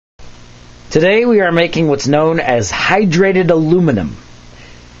Today we are making what's known as hydrated aluminum.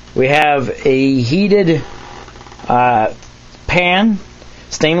 We have a heated pan,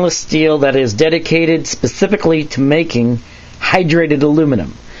 stainless steel, that is dedicated specifically to making hydrated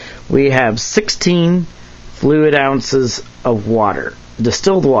aluminum. We have 16 fluid ounces of water,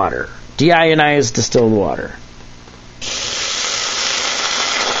 distilled water, deionized distilled water.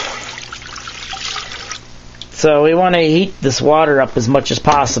 So we want to heat this water up as much as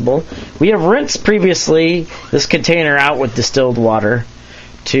possible. We have rinsed previously this container out with distilled water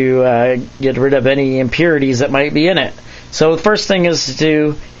to get rid of any impurities that might be in it. So the first thing is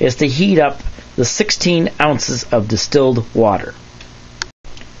to heat up the 16 ounces of distilled water.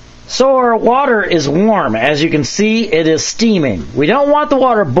 So our water is warm. As you can see, it is steaming. We don't want the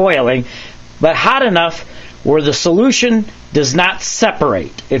water boiling, but hot enough where the solution does not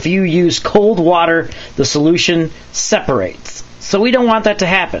separate. If you use cold water, the solution separates. So we don't want that to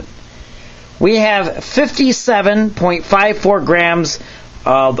happen. We have 57.54 grams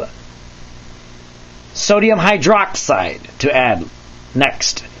of sodium hydroxide to add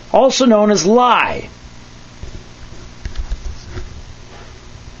next, also known as lye.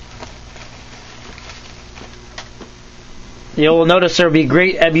 You'll notice there will be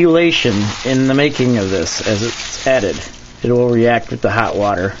great ebullition in the making of this as it's added. It will react with the hot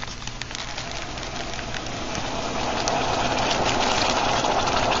water.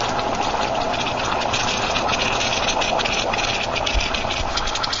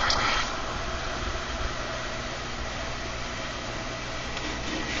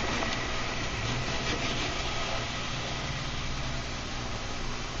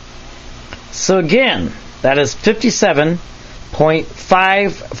 So again, that is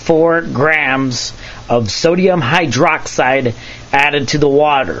 57.54 grams of sodium hydroxide added to the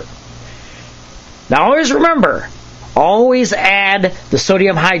water. Now always remember, always add the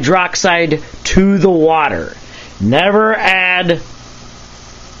sodium hydroxide to the water. Never add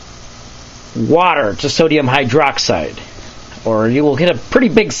water to sodium hydroxide, or you will get a pretty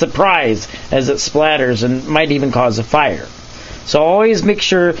big surprise as it splatters and might even cause a fire. So always make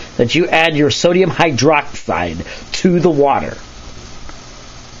sure that you add your sodium hydroxide to the water.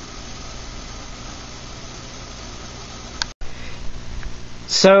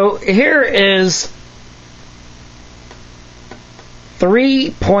 So here is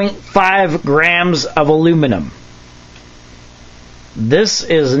 3.5 grams of aluminum. This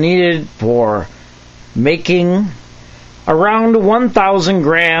is needed for making around 1,000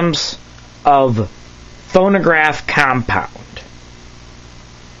 grams of Phonograph compound.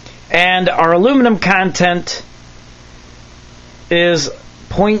 And our aluminum content is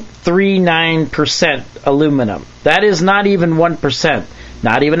 0.39% aluminum. That is not even 1%,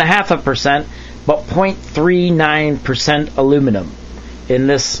 not even a half a percent, but 0.39% aluminum in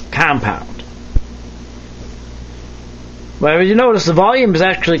this compound. But you notice the volume is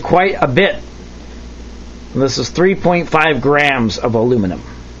actually quite a bit. This is 3.5 grams of aluminum.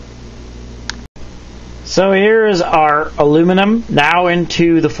 So here is our aluminum now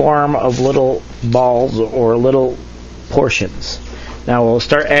into the form of little balls or little portions. Now we'll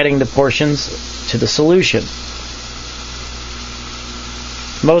start adding the portions to the solution.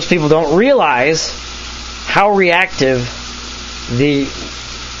 Most people don't realize how reactive the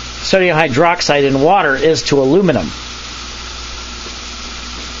sodium hydroxide in water is to aluminum.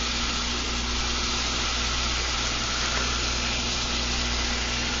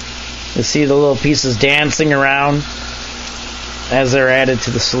 You see the little pieces dancing around as they're added to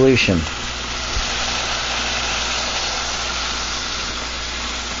the solution.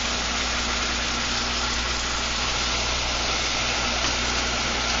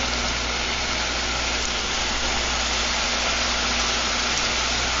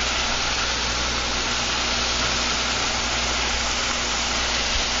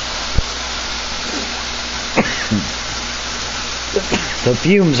 The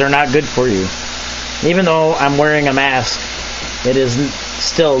fumes are not good for you. Even though I'm wearing a mask, it is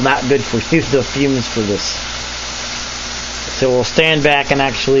still not good for you, the fumes for this. So we'll stand back and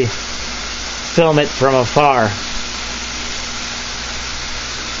actually film it from afar.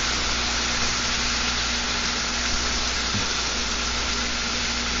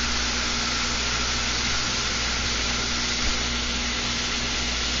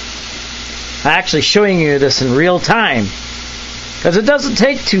 I'm actually showing you this in real time, because it doesn't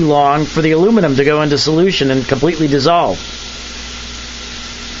take too long for the aluminum to go into solution and completely dissolve.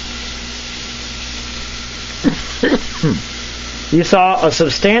 You saw a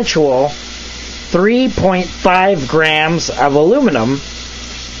substantial 3.5 grams of aluminum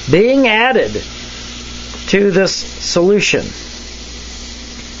being added to this solution.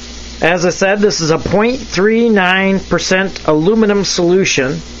 As I said, this is a 0.39% aluminum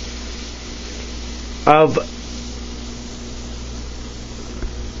solution of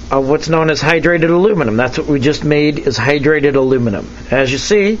what's known as hydrated aluminum. That's what we just made, is hydrated aluminum. As you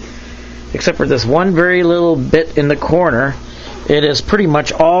see, except for this one very little bit in the corner, it is pretty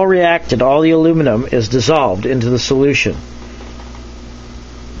much all reacted. All the aluminum is dissolved into the solution.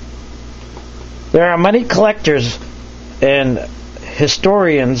 There are many collectors and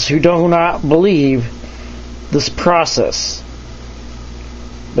historians who do not believe this process.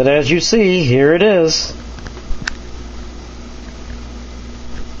 But as you see, here it is.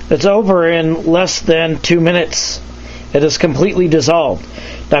 It's over in less than 2 minutes. It is completely dissolved.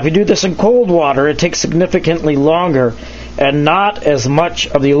 Now, if you do this in cold water, it takes significantly longer, and not as much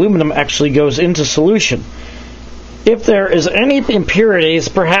of the aluminum actually goes into solution. If there is any impurities,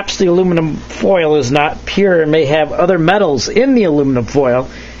 perhaps the aluminum foil is not pure and may have other metals in the aluminum foil.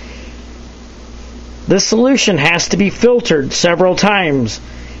 This solution has to be filtered several times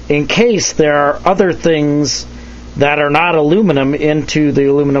in case there are other things that are not aluminum into the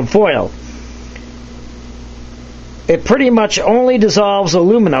aluminum foil. It pretty much only dissolves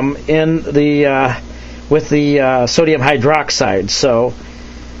aluminum in the with the sodium hydroxide. So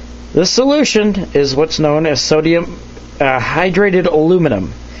this solution is what's known as sodium hydrated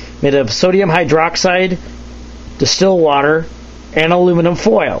aluminum, made of sodium hydroxide, distilled water, and aluminum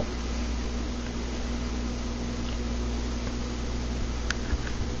foil.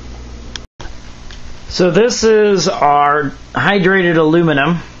 So this is our hydrated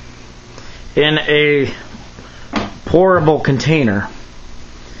aluminum in a pourable container.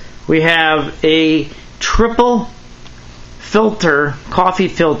 We have a triple filter, coffee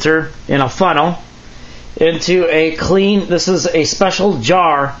filter, in a funnel into a clean, this is a special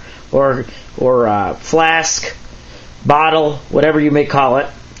jar or flask, bottle, whatever you may call it,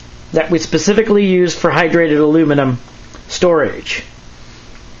 that we specifically use for hydrated aluminum storage.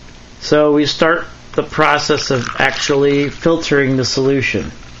 So we start the process of actually filtering the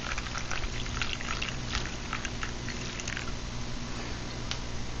solution.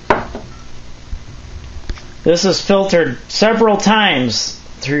 This is filtered several times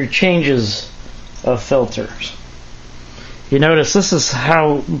through changes of filters. You notice this is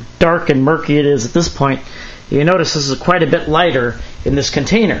how dark and murky it is at this point. You notice this is quite a bit lighter in this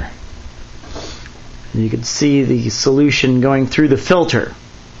container. And you can see the solution going through the filter.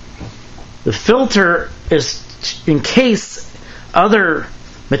 The filter is in case other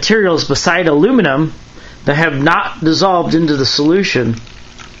materials beside aluminum that have not dissolved into the solution,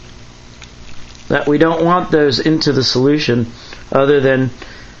 that we don't want those into the solution other than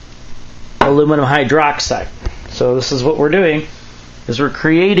aluminum hydroxide. So this is what we're doing, is we're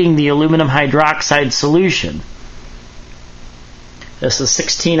creating the aluminum hydroxide solution. This is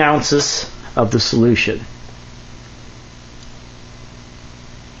 16 ounces of the solution.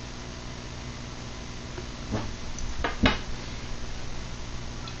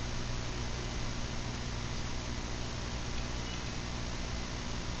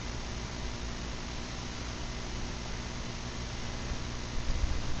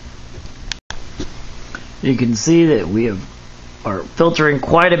 You can see that we are filtering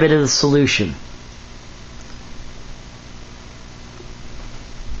quite a bit of the solution.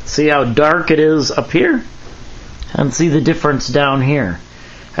 See how dark it is up here? And see the difference down here.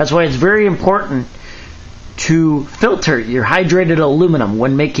 That's why it's very important to filter your hydrated aluminum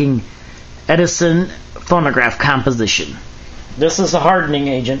when making Edison phonograph composition. This is a hardening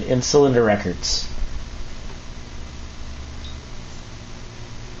agent in cylinder records.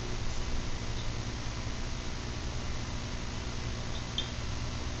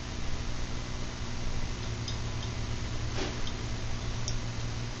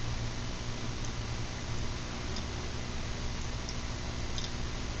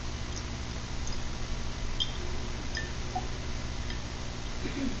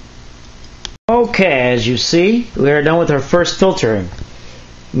 Okay, as you see, we are done with our first filtering.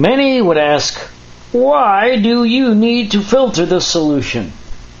 Many would ask, why do you need to filter this solution?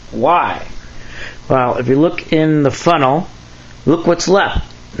 Why? Well, if you look in the funnel, look what's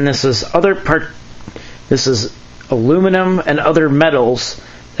left. And this is this is aluminum and other metals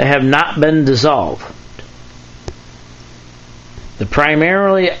that have not been dissolved. The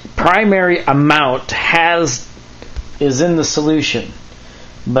primary amount is in the solution,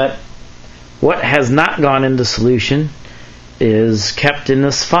 but what has not gone into solution is kept in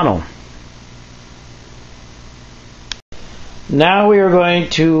this funnel. Now we are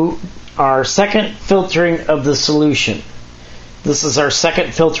going to our second filtering of the solution. This is our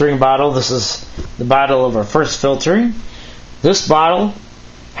second filtering bottle. This is the bottle of our first filtering. This bottle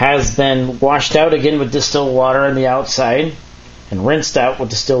has been washed out again with distilled water on the outside and rinsed out with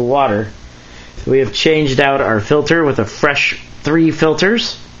distilled water. We have changed out our filter with a fresh 3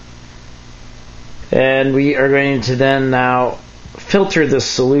 filters. And we are going to then now filter this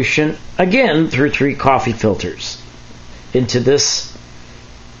solution again through 3 coffee filters into this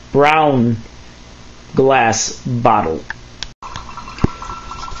brown glass bottle.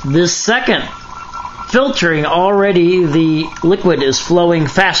 This second filtering, already the liquid is flowing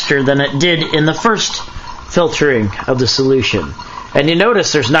faster than it did in the first filtering of the solution. And you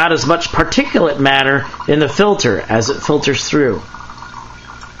notice there's not as much particulate matter in the filter as it filters through.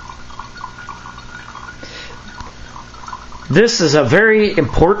 This is a very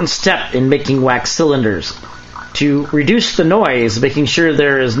important step in making wax cylinders, to reduce the noise, making sure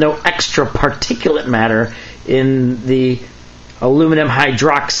there is no extra particulate matter in the aluminum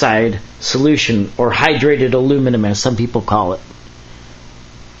hydroxide solution, or hydrated aluminum as some people call it.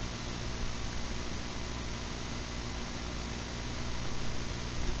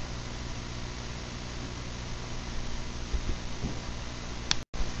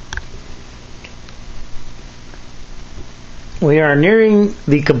 We are nearing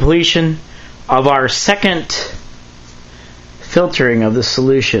the completion of our second filtering of the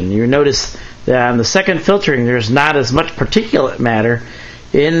solution. You notice that on the second filtering there's not as much particulate matter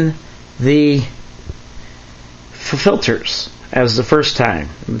in the filters as the first time.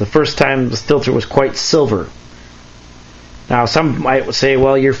 The first time the filter was quite silver. Now some might say,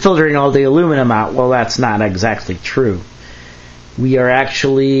 well, you're filtering all the aluminum out. Well, that's not exactly true. We are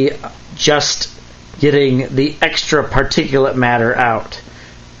actually just getting the extra particulate matter out.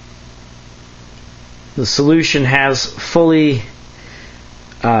 The solution has fully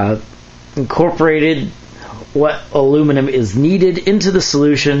incorporated what aluminum is needed into the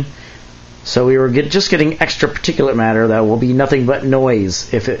solution, so we were just getting extra particulate matter that will be nothing but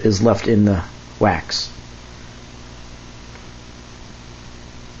noise if it is left in the wax.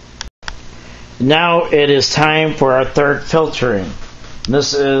 Now it is time for our third filtering.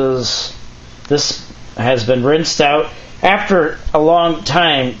 This has been rinsed out. After a long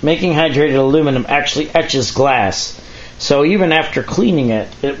time, making hydrated aluminum actually etches glass. So even after cleaning it,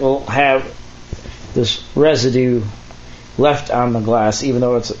 it will have this residue left on the glass, even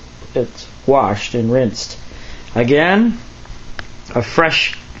though it's washed and rinsed. Again, a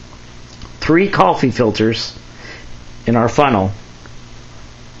fresh 3 coffee filters in our funnel.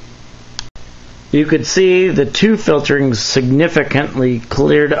 You could see the 2 filterings significantly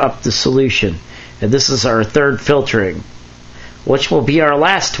cleared up the solution. And this is our third filtering, which will be our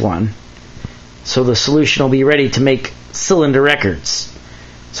last one. So the solution will be ready to make cylinder records.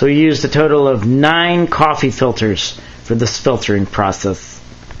 So we used a total of 9 coffee filters for this filtering process.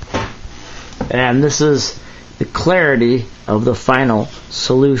 And this is the clarity of the final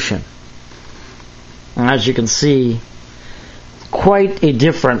solution. And as you can see, quite a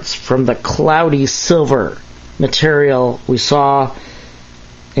difference from the cloudy silver material we saw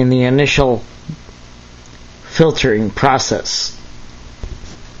in the initial filtering process.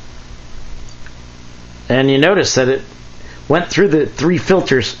 And you notice that it went through the 3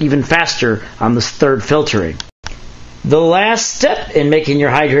 filters even faster on this third filtering. The last step in making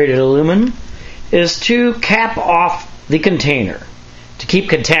your hydrated aluminum is to cap off the container to keep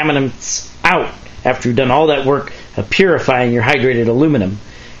contaminants out after you've done all that work of purifying your hydrated aluminum.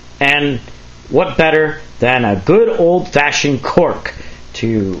 And what better than a good old-fashioned cork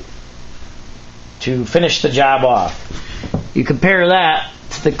to finish the job off. You compare that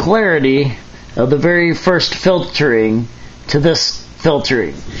to the clarity of the very first filtering to this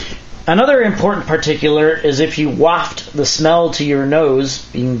filtering. Another important particular is if you waft the smell to your nose,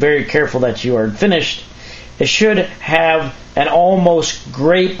 being very careful that you are finished, it should have an almost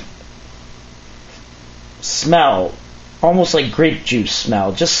grape smell, almost like grape juice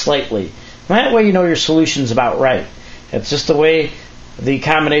smell, just slightly. That way you know your solution's about right. It's just the way the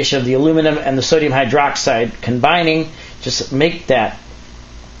combination of the aluminum and the sodium hydroxide combining just make that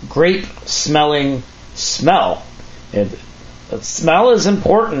grape smelling smell. The smell is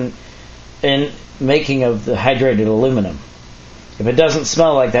important in making of the hydrated aluminum. If it doesn't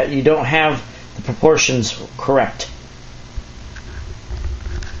smell like that, you don't have the proportions correct